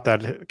forgot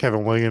that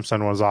Kevin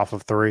Williamson was off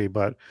of 3,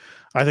 but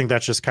I think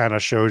that just kind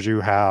of shows you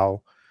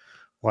how,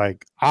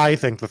 like, I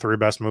think the 3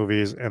 best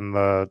movies in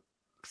the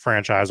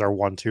franchise are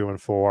 1, 2,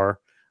 and 4,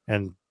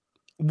 and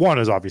 1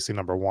 is obviously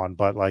number 1,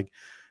 but like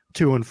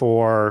 2 and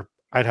 4,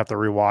 I'd have to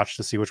rewatch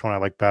to see which one I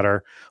like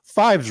better.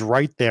 5's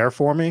right there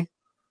for me,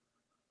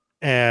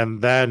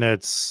 and then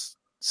it's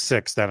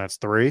 6, then it's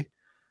 3.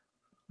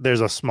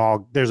 There's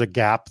a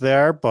gap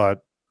there,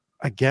 but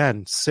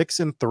again,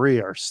 6 and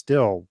 3 are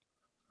still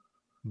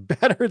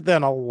better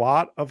than a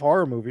lot of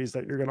horror movies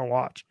that you're going to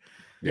watch.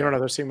 You know,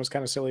 another scene was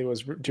kind of silly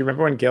was, do you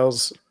remember when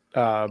Gail's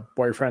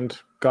boyfriend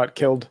got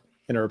killed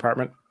in her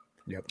apartment?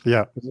 Yep.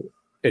 Yeah.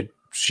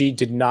 She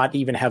did not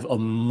even have a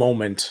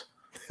moment.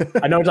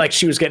 I know, like,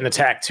 she was getting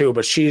attacked too,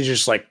 but she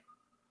just like,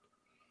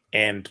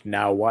 and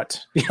now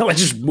what? It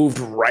just moved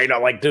right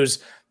on. Like,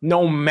 there's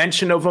no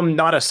mention of him,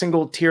 not a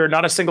single tear,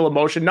 not a single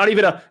emotion, not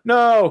even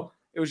no.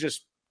 It was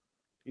just,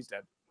 he's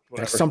dead.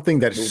 Whatever. That's something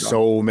that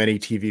so many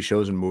TV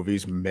shows and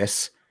movies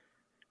miss,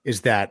 is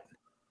that,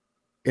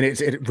 and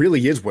it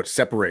really is what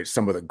separates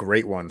some of the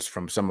great ones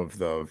from some of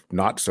the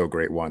not so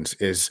great ones,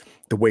 is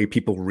the way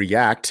people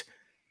react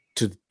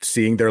to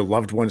seeing their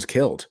loved ones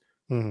killed.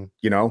 Mm-hmm.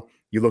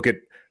 You look at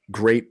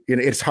great,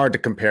 it's hard to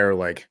compare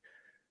like,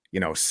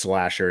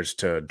 slashers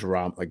to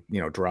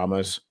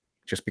dramas,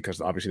 just because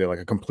obviously they're like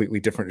a completely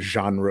different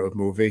genre of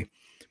movie.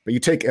 But you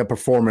take a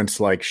performance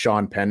like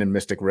Sean Penn in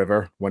Mystic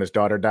River when his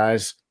daughter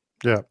dies.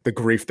 Yeah, the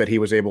grief that he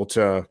was able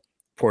to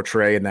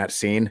portray in that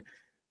scene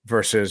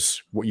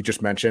versus what you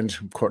just mentioned,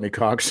 Courtney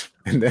Cox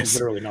in this.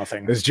 Literally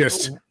nothing. It's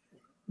just.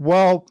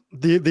 Well,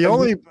 the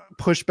only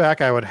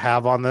pushback I would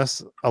have on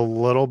this a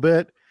little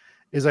bit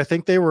is I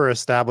think they were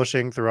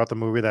establishing throughout the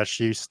movie that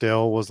she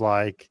still was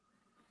like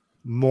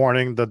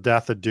mourning the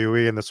death of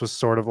Dewey, and this was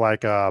sort of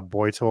like a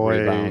boy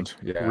toy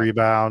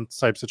rebound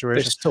type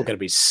situation. There's still got to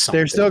be something.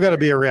 There's still got to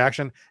be a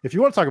reaction. If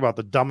you want to talk about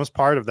the dumbest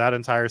part of that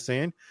entire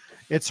scene,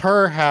 it's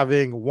her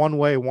having one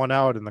way, one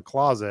out in the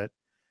closet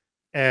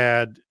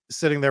and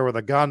sitting there with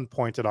a gun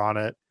pointed on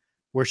it,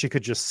 where she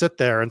could just sit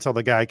there until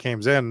the guy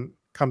comes in,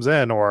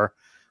 or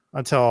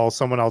until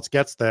someone else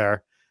gets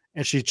there.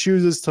 And she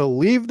chooses to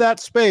leave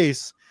that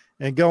space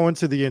and go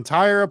into the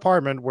entire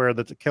apartment where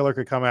the killer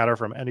could come at her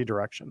from any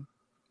direction.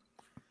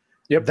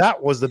 Yep.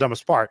 That was the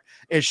dumbest part.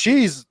 And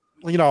she's,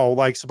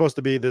 like supposed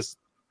to be this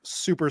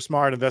super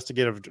smart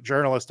investigative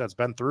journalist that's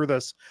been through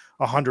this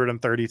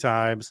 130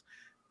 times.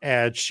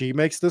 And she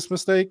makes this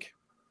mistake.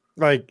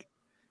 Like,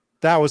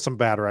 that was some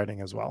bad writing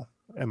as well,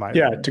 in my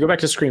opinion. To go back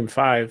to Scream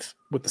 5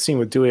 with the scene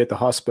with Dewey at the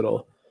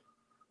hospital,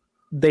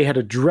 they had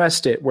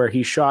addressed it where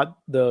he shot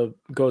the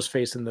ghost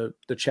face in the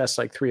chest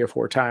like 3 or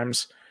 4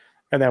 times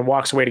and then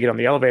walks away to get on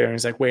the elevator. And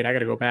he's like, wait, I got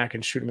to go back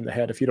and shoot him in the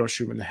head. If you don't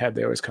shoot him in the head,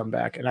 they always come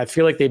back. And I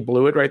feel like they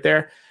blew it right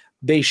there.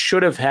 They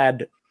should have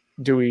had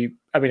Dewey.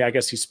 I mean, I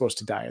guess he's supposed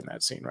to die in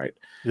that scene, right?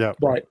 Yeah.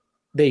 But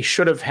they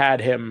should have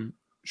had him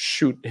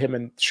shoot him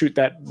and shoot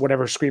that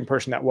whatever Scream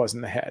person that was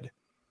in the head.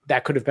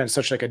 That could have been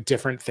such like a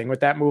different thing with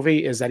that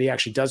movie, is that he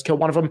actually does kill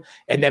one of them,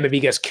 and then maybe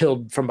he gets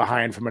killed from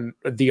behind from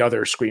the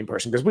other Scream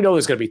person, because we know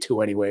there's going to be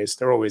two anyways.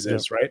 There always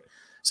is, right?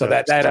 So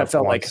that I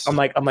felt like I'm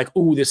like,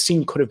 ooh, this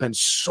scene could have been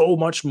so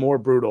much more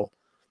brutal,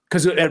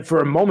 because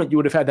for a moment you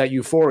would have had that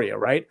euphoria,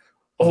 right?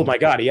 Oh my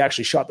God, he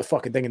actually shot the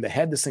fucking thing in the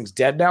head. This thing's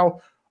dead now.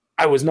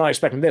 I was not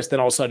expecting this. Then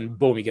all of a sudden,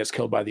 boom, he gets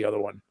killed by the other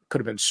one.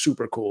 Could have been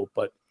super cool,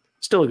 but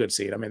still a good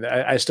scene. I mean,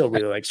 I still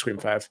really like Scream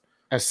 5.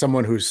 As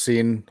someone who's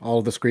seen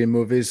all the Scream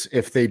movies,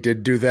 if they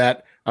did do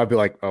that, I'd be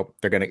like, oh,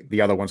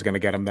 the other one's gonna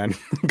get him then.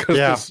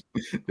 Yeah.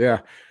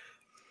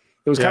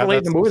 It was kind of late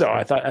in the movie, though.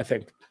 I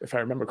think, if I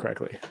remember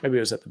correctly, maybe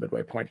it was at the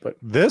midway point. But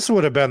this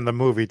would have been the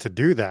movie to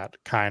do that,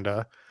 kind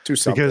of,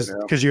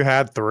 because you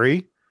had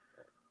 3.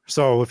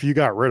 So if you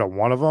got rid of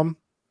one of them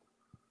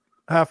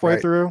halfway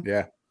through,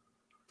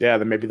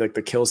 then maybe like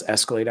the kills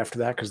escalate after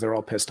that because they're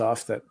all pissed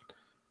off that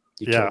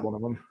you killed one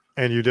of them,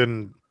 and you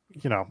didn't.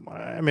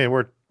 I mean,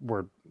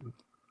 we're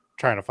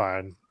trying to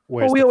find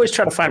ways. Well, we always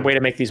try to find a way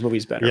to make these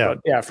movies better. But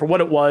yeah, for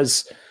what it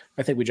was,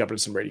 I think we jump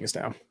into some ratings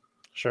now.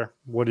 Sure.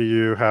 What do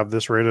you have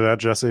this rated at,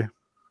 Jesse?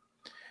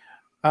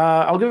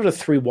 I'll give it a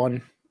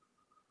 3-1.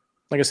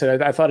 Like I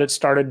said, I thought it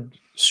started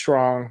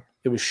strong.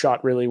 It was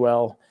shot really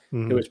well.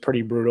 It was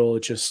pretty brutal.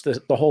 It just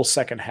the whole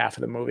second half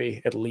of the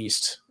movie, at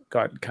least,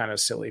 got kind of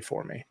silly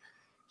for me.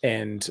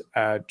 And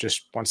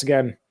just once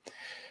again,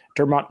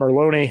 Dermot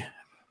Mulroney.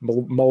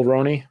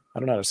 I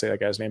don't know how to say that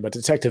guy's name, but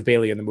Detective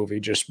Bailey in the movie,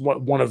 just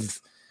one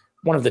of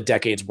the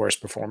decade's worst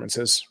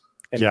performances.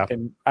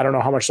 And I don't know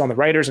how much is on the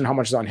writers and how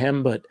much is on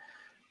him, but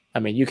I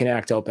mean, you can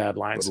act out bad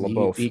lines.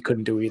 And he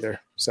couldn't do either.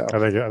 So I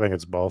think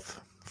it's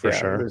both for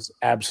sure. It was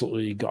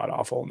absolutely god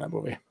awful in that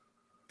movie.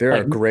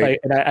 They're great.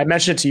 And I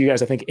mentioned it to you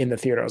guys, I think, in the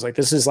theater. I was like,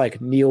 this is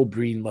like Neil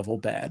Breen level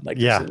bad. Like,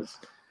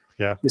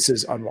 this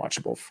is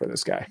unwatchable for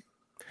this guy.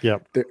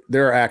 Yep.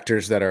 There are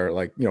actors that are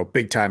like,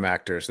 big time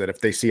actors that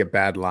if they see a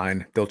bad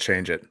line, they'll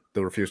change it.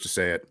 They'll refuse to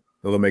say it.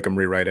 They'll make them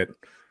rewrite it,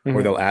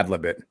 or they'll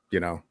ad-lib it,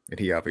 and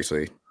he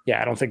obviously.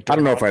 Yeah, I don't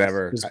know if I'd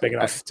ever. Was big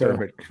enough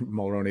to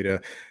Mulroney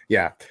to.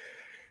 Yeah,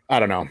 I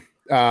don't know.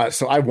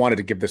 So I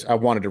wanted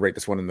to rate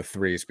this one in the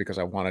 3s because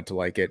I wanted to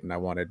like it, and I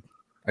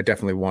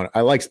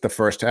liked the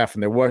first half,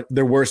 and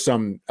there were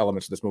some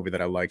elements of this movie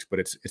that I liked, but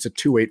it's a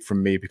 2.8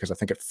 from me because I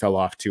think it fell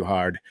off too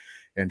hard,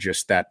 and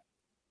just that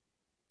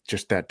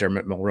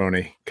Dermot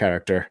Mulroney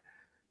character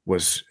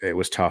was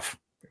tough.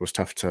 It was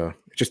tough to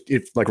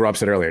like Rob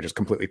said earlier, it just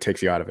completely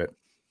takes you out of it.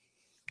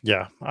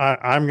 Yeah,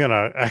 I'm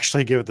gonna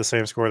actually give it the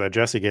same score that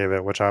Jesse gave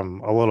it, which I'm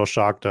a little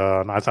shocked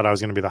on. I thought I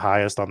was gonna be the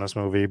highest on this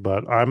movie,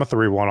 but I'm a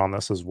 3-1 on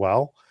this as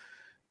well,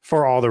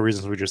 for all the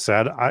reasons we just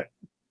said.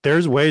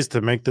 There's ways to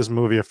make this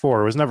movie a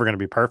 4. It was never gonna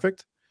be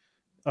perfect.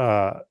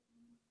 But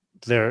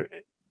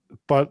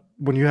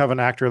when you have an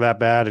actor that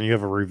bad and you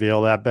have a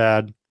reveal that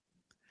bad,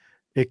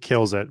 it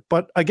kills it.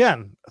 But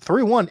again,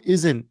 3-1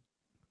 isn't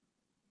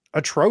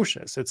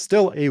atrocious. It's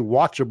still a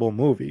watchable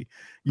movie.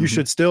 You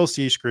should still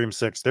see Scream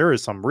 6. There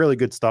is some really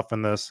good stuff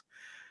in this.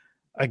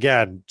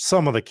 Again,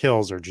 some of the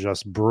kills are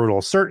just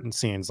brutal. Certain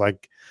scenes,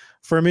 like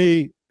for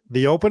me,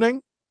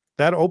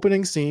 that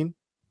opening scene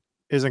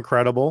is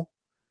incredible.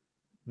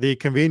 The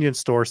convenience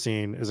store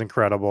scene is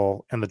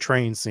incredible, and the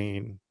train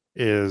scene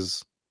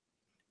is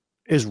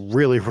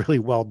really, really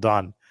well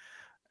done.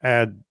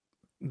 And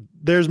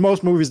there's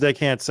most movies they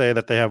can't say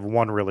that they have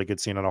one really good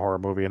scene in a horror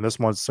movie, and this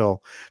one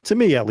still, to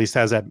me at least,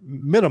 has that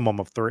minimum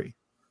of 3.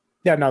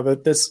 Yeah, no,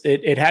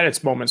 it had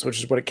its moments, which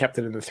is what it kept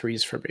it in the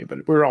 3s for me. But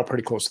we were all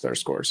pretty close to their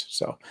scores,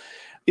 so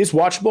it's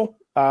watchable.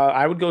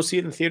 I would go see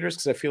it in theaters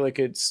because I feel like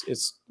it's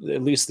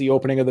at least the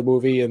opening of the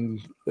movie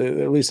and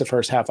at least the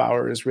first half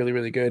hour is really,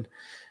 really good,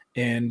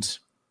 and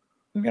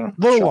a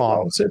little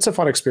long. It's a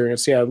fun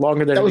experience. Yeah,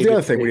 longer than that was the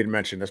other thing we didn't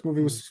mention. This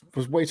movie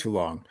was way too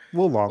long. A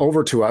little long.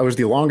 Over 2 hours. It was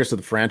the longest of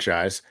the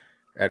franchise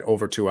at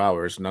over 2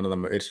 hours. None of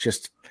them. It's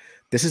just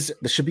this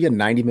should be a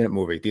 90-minute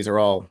movie. These are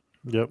all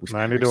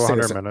 90 to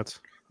 100 minutes.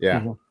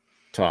 Yeah.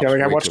 Yeah,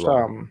 like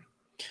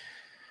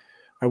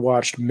I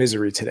watched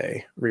Misery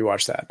today.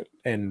 Rewatched that,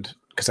 and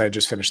because I had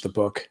just finished the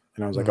book,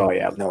 and I was like, oh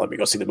yeah, now let me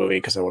go see the movie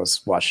because I want to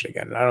watch it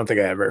again. And I don't think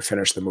I ever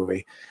finished the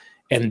movie.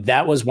 And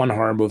that was one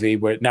horror movie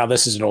where now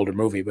this is an older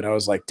movie, but I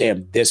was like,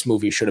 damn, this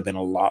movie should have been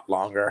a lot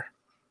longer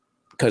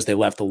because they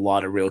left a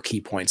lot of real key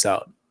points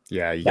out.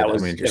 Yeah,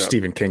 your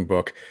Stephen King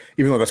book,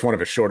 even though that's one of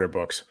his shorter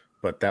books,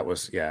 but that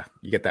was, you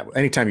get that.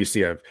 Anytime you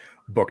see a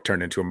book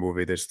turned into a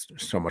movie, there's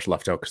so much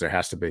left out because there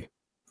has to be.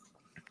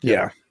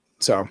 Yeah.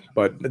 So,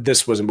 but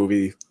this was a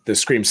movie, the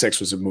Scream 6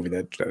 was a movie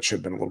that should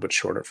have been a little bit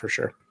shorter for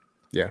sure.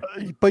 Yeah.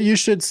 But you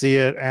should see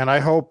it. And I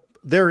hope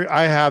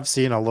I have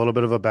seen a little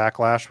bit of a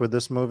backlash with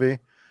this movie.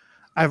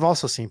 I've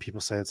also seen people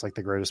say it's like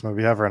the greatest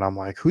movie ever. And I'm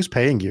like, who's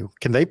paying you?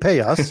 Can they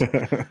pay us?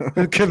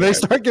 Can they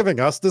start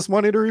giving us this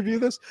money to review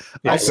this?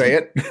 I'll say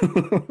it.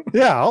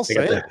 Yeah, I'll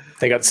say it.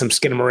 They got some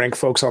Skinamarink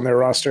folks on their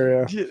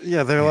roster.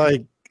 Yeah, they're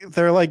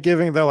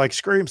like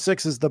Scream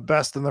 6 is the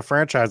best in the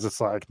franchise.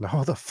 It's like,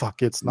 no, the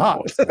fuck it's not.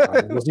 No, it's not.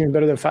 It wasn't even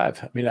better than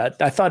 5. I mean,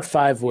 I thought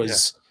 5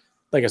 was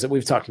like I said,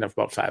 we've talked enough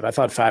about 5. I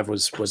thought 5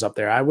 was up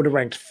there. I would have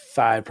ranked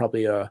 5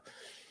 probably a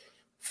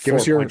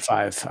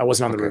 4.5. I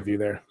wasn't on the review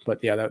there, but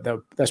yeah,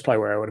 that's probably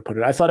where I would have put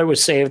it. I thought it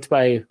was saved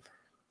by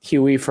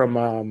Huey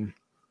from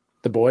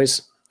The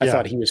Boys. I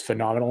thought he was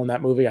phenomenal in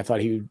that movie. I thought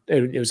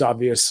it was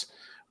obvious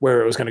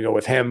where it was going to go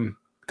with him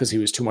because he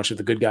was too much of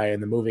the good guy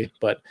in the movie.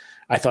 But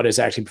I thought his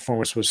acting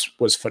performance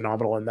was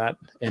phenomenal in that,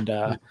 and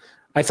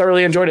I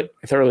thoroughly enjoyed it.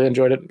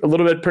 A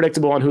little bit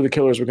predictable on who the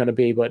killers were going to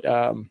be, but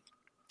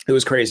it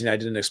was crazy, and I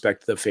didn't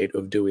expect the fate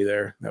of Dewey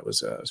there. That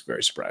was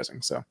very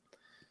surprising. So,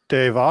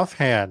 Dave,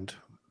 offhand,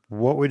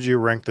 what would you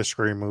rank the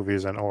Scream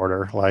movies in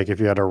order? Like if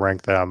you had to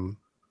rank them.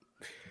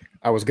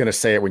 I was going to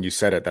say it when you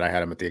said it that I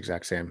had them at the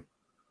exact same.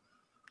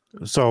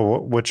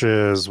 So which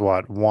is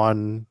what?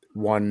 1,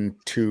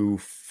 2,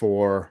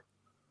 4.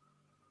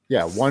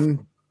 Yeah,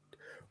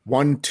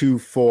 1, 2,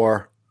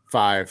 4,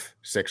 5,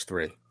 6,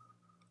 3.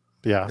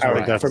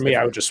 Yeah. For me,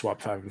 I would just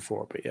swap 5 and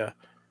 4, but yeah.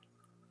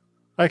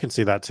 I can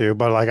see that too,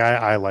 but like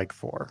I like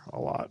 4 a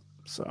lot.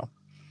 So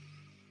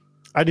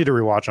I need to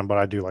rewatch them, but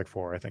I do like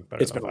 4, I think.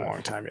 It's been a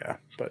long time, yeah.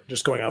 But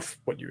just going off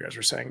what you guys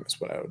were saying,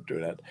 that's what I would do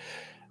it at.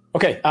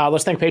 Okay,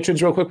 let's thank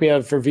patrons real quick. We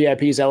have for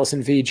VIPs,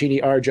 Allison V,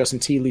 Jeannie R, Justin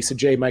T, Lisa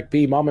J, Mike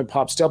B, Mom and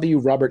Pops W,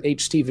 Robert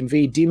H, Stephen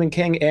V, Demon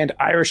King, and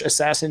Irish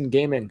Assassin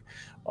Gaming.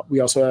 We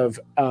also have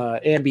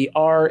Ambi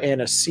R,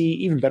 Anna C,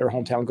 Even Better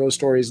Hometown Ghost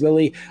Stories,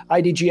 Lily,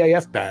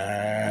 IDGIF,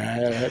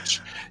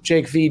 Batch,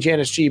 Jake V,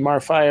 Janice G,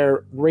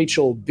 Marfire,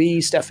 Rachel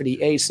B,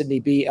 Stephanie A, Sydney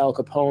B, Al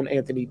Capone,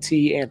 Anthony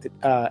T,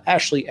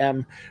 Ashley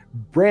M,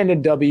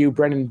 Brandon W,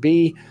 Brennan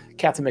B,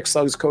 Captain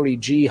McSlugs, Cody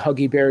G,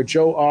 Huggy Bear,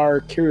 Joe R,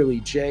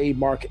 Kiralee J,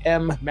 Mark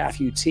M,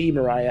 Matthew T,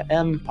 Mariah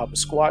M, Papa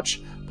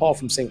Squatch, Paul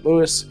from St.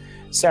 Louis,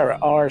 Sarah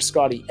R,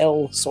 Scotty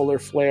L, Solar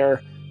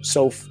Flare,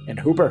 Soph, and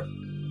Hooper.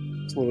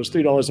 As little as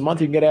 $3 a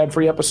month, you can get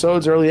ad-free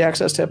episodes, early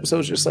access to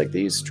episodes just like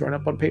these. Join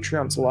up on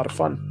Patreon. It's a lot of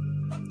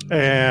fun.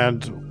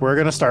 And we're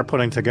going to start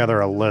putting together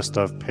a list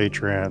of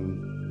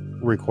Patreon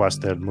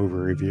requested movie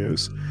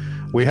reviews.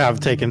 We have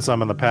taken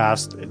some in the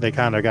past. They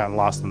kind of gotten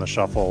lost in the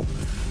shuffle.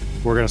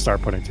 We're going to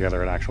start putting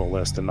together an actual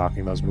list and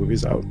knocking those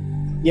movies out.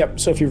 Yep.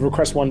 So if you've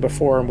requested one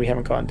before and we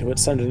haven't gotten to it,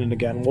 send it in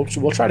again.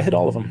 We'll try to hit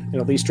all of them and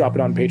at least drop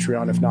it on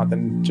Patreon. If not,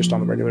 then just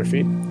on the regular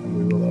feed.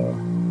 And we will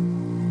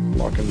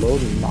lock and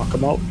load and knock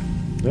them out.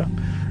 Yeah.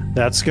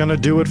 That's going to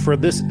do it for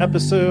this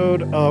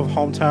episode of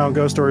Hometown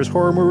Ghost Stories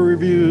Horror Movie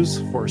Reviews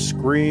for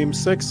Scream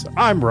 6.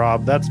 I'm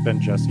Rob. That's been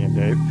Jesse and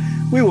Dave.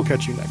 We will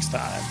catch you next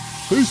time.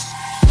 Peace.